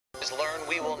has learned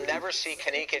we will never see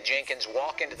Kenneka Jenkins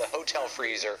walk into the hotel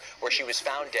freezer where she was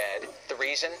found dead. The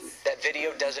reason? That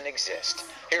video doesn't exist.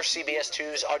 Here's CBS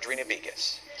 2's Audrina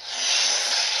Begas.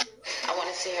 I want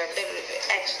to see her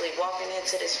actually walking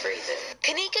into this freezer.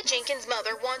 Kenneka Jenkins'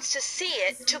 mother wants to see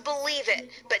it to believe it,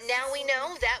 but now we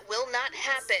know that will not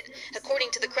happen.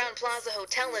 According to the Crown Plaza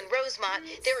Hotel in Rosemont,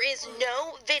 there is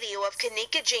no video of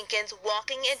Kenneka Jenkins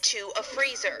walking into a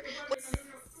freezer.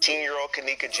 18-year-old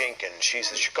Kenneka Jenkins.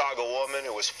 She's a Chicago woman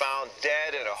who was found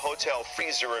dead in a hotel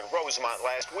freezer in Rosemont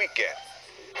last weekend.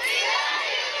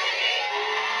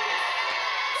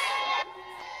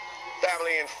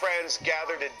 Family and friends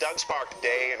gathered at Doug's Park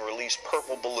today and released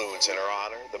purple balloons in her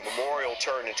honor. The memorial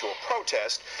turned into a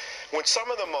protest when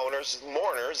some of the mourners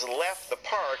left the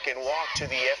park and walked to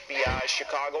the FBI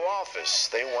Chicago office.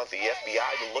 They want the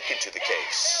FBI to look into the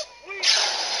case.